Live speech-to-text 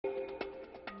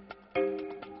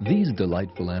These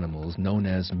delightful animals, known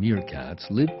as meerkats,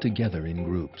 live together in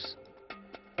groups.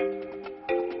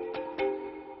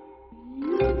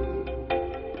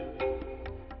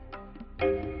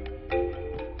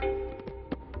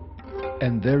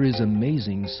 And there is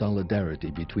amazing solidarity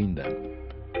between them.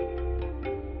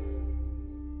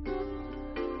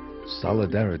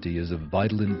 Solidarity is of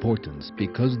vital importance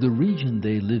because the region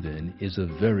they live in is a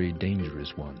very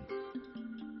dangerous one.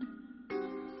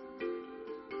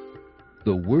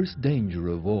 The worst danger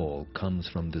of all comes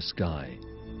from the sky.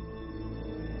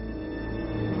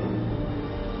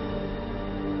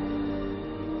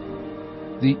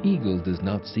 The eagle does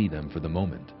not see them for the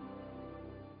moment.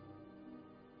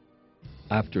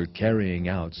 After carrying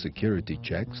out security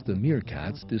checks, the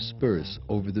meerkats disperse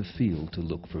over the field to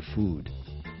look for food.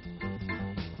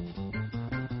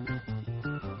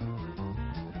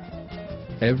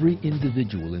 Every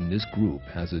individual in this group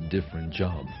has a different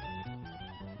job.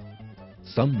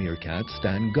 Some meerkats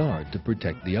stand guard to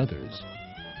protect the others.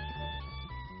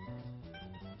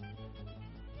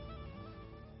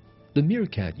 The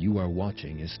meerkat you are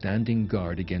watching is standing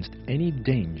guard against any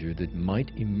danger that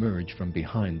might emerge from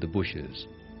behind the bushes.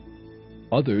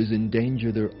 Others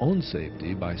endanger their own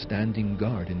safety by standing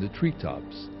guard in the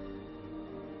treetops.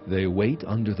 They wait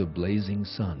under the blazing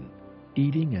sun,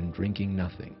 eating and drinking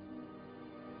nothing.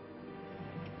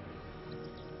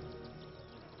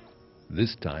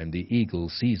 This time the eagle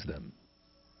sees them.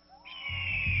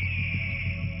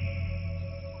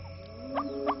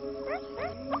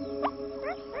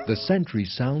 The sentry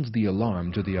sounds the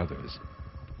alarm to the others.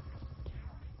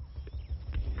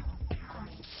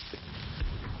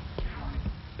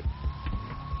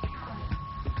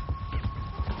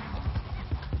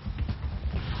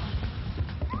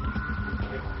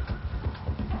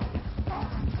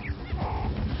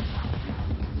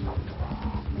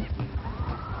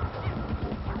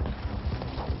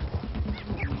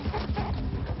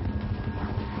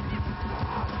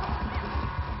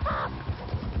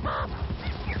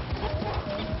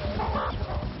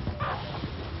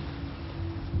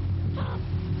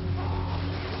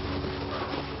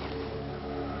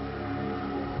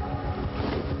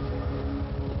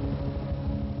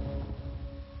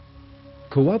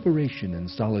 Cooperation and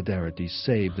solidarity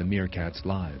save the meerkats'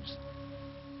 lives.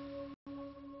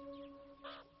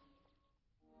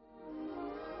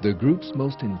 The group's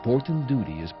most important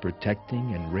duty is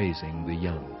protecting and raising the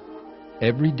young.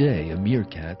 Every day, a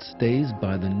meerkat stays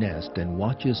by the nest and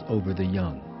watches over the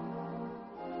young.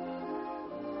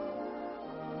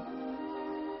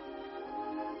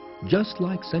 Just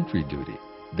like sentry duty,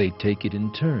 they take it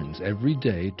in turns every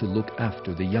day to look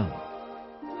after the young.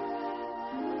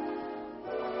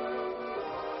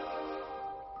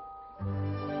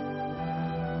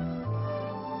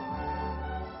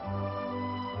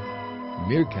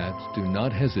 Meerkats do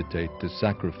not hesitate to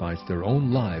sacrifice their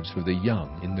own lives for the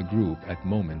young in the group at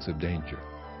moments of danger.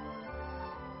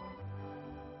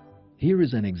 Here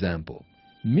is an example.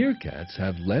 Meerkats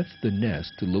have left the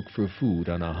nest to look for food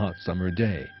on a hot summer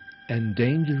day, and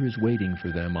danger is waiting for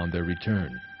them on their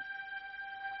return.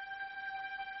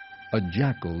 A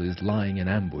jackal is lying in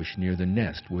ambush near the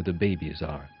nest where the babies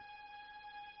are.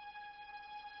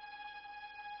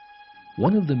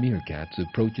 One of the meerkats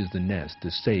approaches the nest to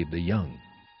save the young.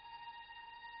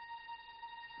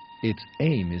 Its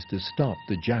aim is to stop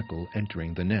the jackal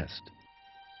entering the nest.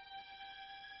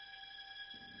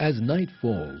 As night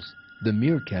falls, the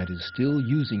meerkat is still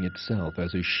using itself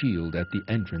as a shield at the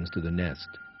entrance to the nest.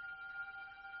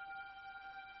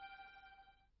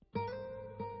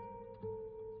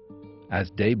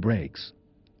 As day breaks,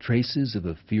 traces of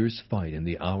a fierce fight in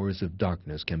the hours of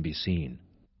darkness can be seen.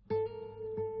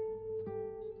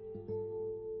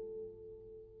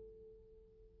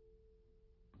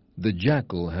 The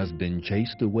jackal has been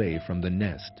chased away from the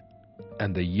nest,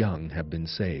 and the young have been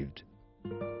saved.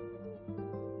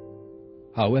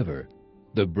 However,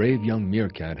 the brave young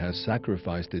meerkat has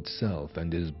sacrificed itself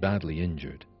and is badly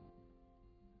injured.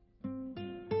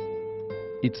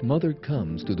 Its mother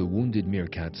comes to the wounded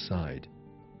meerkat's side.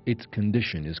 Its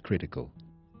condition is critical.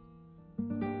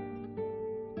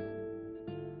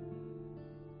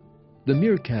 The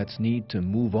meerkats need to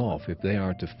move off if they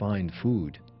are to find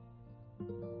food.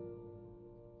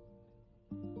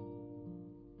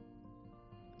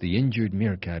 The injured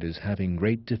meerkat is having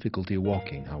great difficulty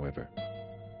walking, however.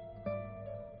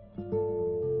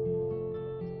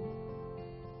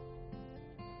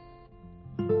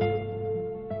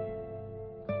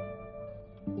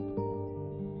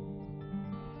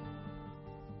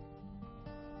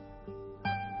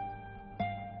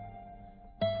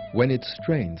 When its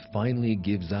strength finally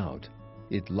gives out,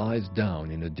 it lies down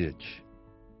in a ditch.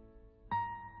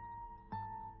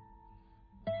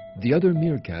 The other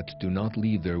meerkats do not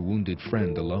leave their wounded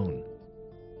friend alone.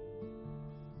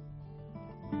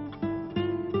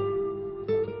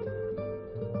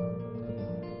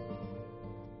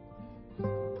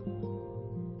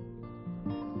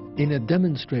 In a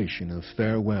demonstration of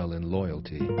farewell and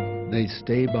loyalty, they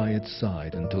stay by its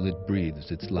side until it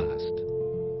breathes its last.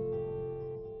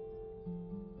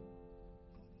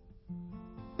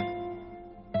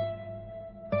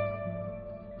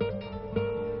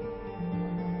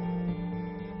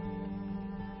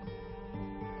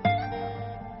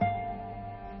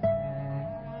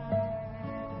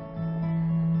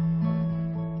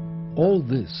 All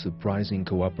this surprising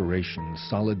cooperation,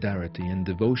 solidarity, and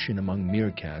devotion among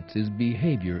meerkats is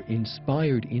behavior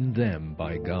inspired in them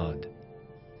by God.